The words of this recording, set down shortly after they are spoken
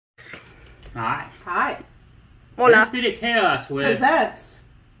Hi. Hi. Hola. Speed of Chaos with Presents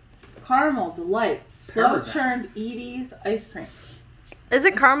Caramel Delights Slow Parmesan. Churned Edie's Ice Cream. Is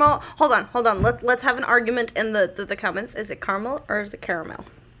it caramel? Hold on. Let's have an argument in the comments. Is it caramel or is it caramel?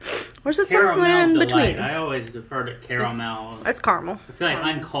 Or is it somewhere in Delight. between? I always defer to caramel. It's caramel. I feel like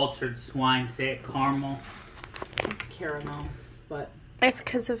uncultured swine say it caramel. It's caramel, but It's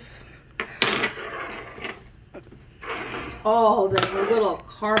because of... oh, there's a little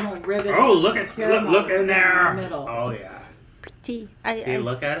caramel ribbon. Oh, look in ribbon there. In the middle. Oh yeah. pretty. See,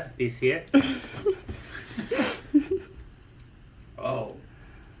 look at it. Do you see it? Oh.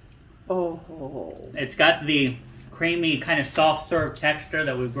 Oh. It's got the creamy, kind of soft serve texture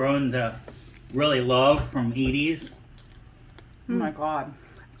that we've grown to really love from Edie's. Oh my god.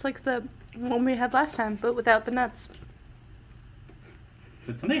 It's like the one we had last time, but without the nuts.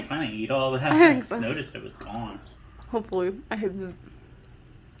 Did somebody finally eat all that? I think so. Noticed it was gone. Hopefully, I hope that.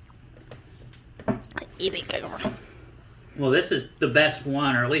 Well, this is the best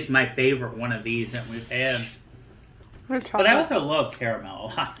one, or at least my favorite one of these that we've had. But I also love caramel a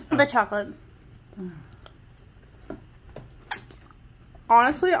lot. So. The chocolate.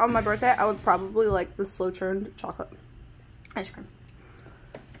 Honestly, on my birthday, I would probably like the slow churned chocolate ice cream.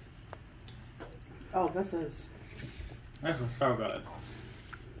 Oh, this is This is so good.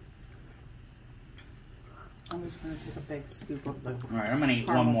 I'm just gonna take a big scoop of the Alright, I'm gonna eat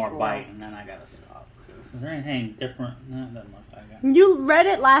one caramel more swirl. bite and then I gotta stop. Is there anything different? No, it doesn't look like it. You read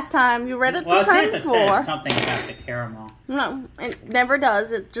it last time. You read it Well, the time it before. said something about the caramel. No, it never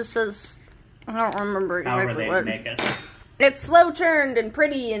does. It just says, I don't remember However exactly they what. make it. It's slow churned and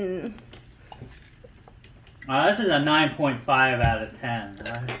pretty and... This is a 9.5 out of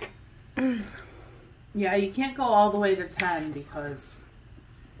 10. Right? Yeah, you can't go all the way to 10 because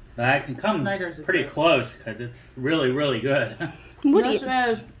But I can come Snyder's is pretty this. close because it's really, really good. What do Yes, you... it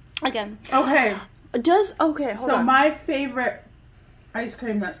is. Again. Okay, Does... Okay, hold so on. my favorite ice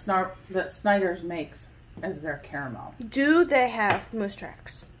cream that Snyder's makes is their caramel. Do they have moose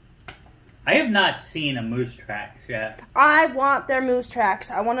tracks? I have not seen a moose tracks yet. I want their moose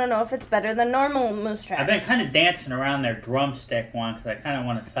tracks. I want to know if it's better than normal moose tracks. I've been kind of dancing around their drumstick one because I kind of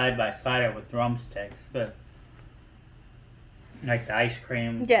want to side by side it with drumsticks, but like the ice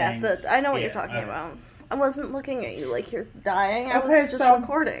cream. Yeah, things. I know what Yeah, you're talking okay. about. I wasn't looking at you like you're dying. I Okay, was just so-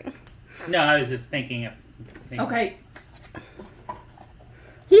 recording. No, I was just thinking of. Okay,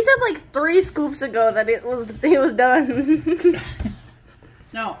 He said like 3 scoops ago that he was done.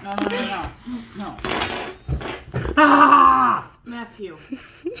 no. Ah! Matthew.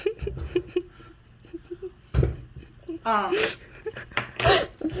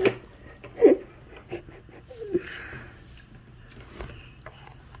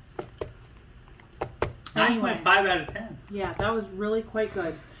 Anyway. 9.5 out of 10. Yeah, that was really quite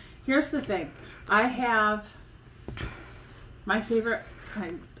good. Here's the thing. I have my favorite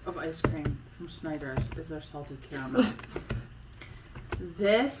kind of ice cream from Snyder's is their salted caramel.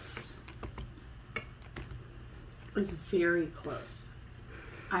 This is very close.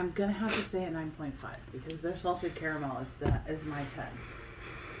 I'm gonna have to say a 9.5 because their salted caramel is my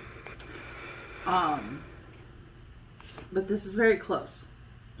 10. But this is very close.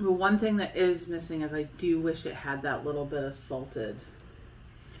 The one thing that is missing is I do wish it had that little bit of salted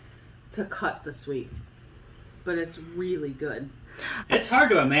to cut the sweet. But it's really good. It's hard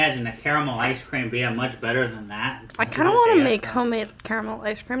to imagine a caramel ice cream being much better than that. I kind of want to make homemade caramel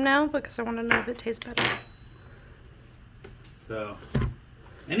ice cream now because I want to know if it tastes better. So,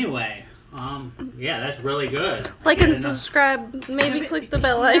 anyway, yeah, that's really good. Like Get and enough- subscribe. Maybe click the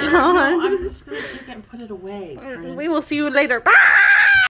bell No, icon. I'm just gonna take it and put it away. We will see you later. Bye!